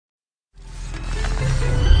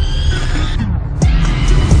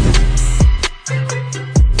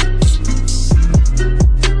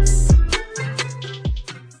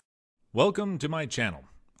Welcome to my channel.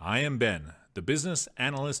 I am Ben, the business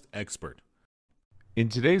analyst expert. In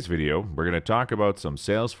today's video, we're going to talk about some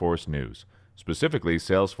Salesforce news, specifically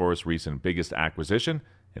Salesforce's recent biggest acquisition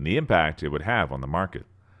and the impact it would have on the market.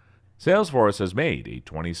 Salesforce has made a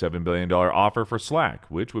 $27 billion offer for Slack,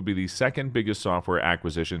 which would be the second biggest software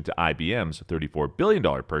acquisition to IBM's $34 billion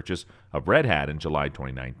purchase of Red Hat in July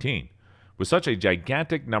 2019. With such a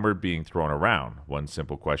gigantic number being thrown around, one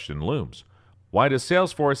simple question looms. Why does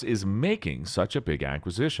Salesforce is making such a big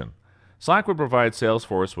acquisition? Slack would provide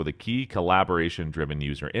Salesforce with a key collaboration-driven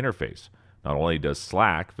user interface. Not only does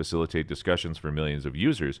Slack facilitate discussions for millions of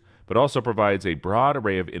users, but also provides a broad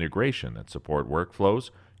array of integration that support workflows,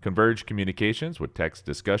 converge communications with text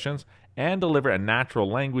discussions, and deliver a natural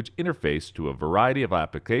language interface to a variety of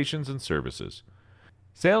applications and services.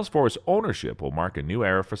 Salesforce ownership will mark a new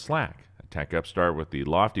era for Slack, a tech upstart with the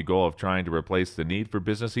lofty goal of trying to replace the need for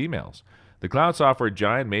business emails. The cloud software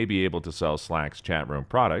giant may be able to sell Slack's chat room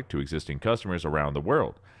product to existing customers around the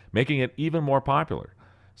world, making it even more popular.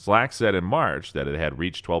 Slack said in March that it had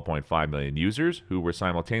reached 12.5 million users who were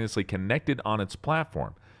simultaneously connected on its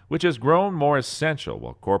platform, which has grown more essential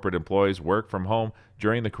while corporate employees work from home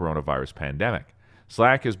during the coronavirus pandemic.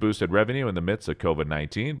 Slack has boosted revenue in the midst of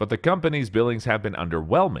COVID-19, but the company's billings have been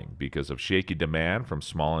underwhelming because of shaky demand from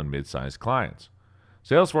small and mid-sized clients.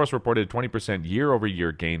 Salesforce reported 20%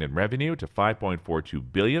 year-over-year gain in revenue to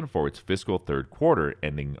 $5.42 billion for its fiscal third quarter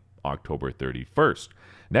ending October 31st.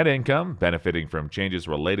 Net income, benefiting from changes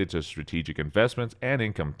related to strategic investments and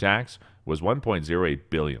income tax, was $1.08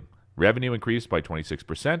 billion. Revenue increased by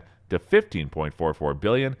 26% to $15.44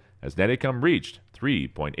 billion as net income reached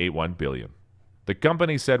 $3.81 billion. The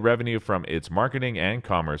company said revenue from its marketing and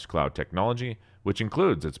commerce cloud technology, which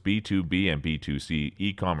includes its B2B and B2C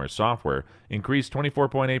e-commerce software, increased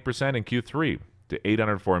 24.8% in Q3 to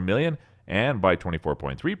 $804 million and by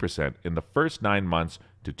 24.3% in the first 9 months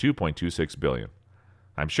to $2.26 billion.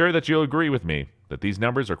 I'm sure that you'll agree with me that these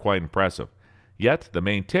numbers are quite impressive. Yet, the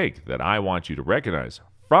main take that I want you to recognize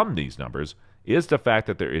from these numbers is the fact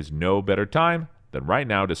that there is no better time than right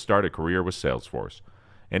now to start a career with Salesforce.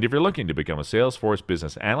 And if you're looking to become a Salesforce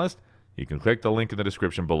business analyst, you can click the link in the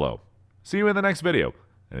description below. See you in the next video,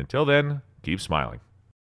 and until then, keep smiling.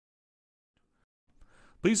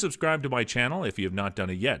 Please subscribe to my channel if you have not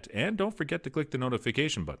done it yet, and don't forget to click the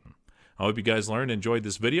notification button. I hope you guys learned and enjoyed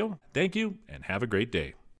this video. Thank you, and have a great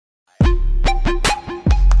day.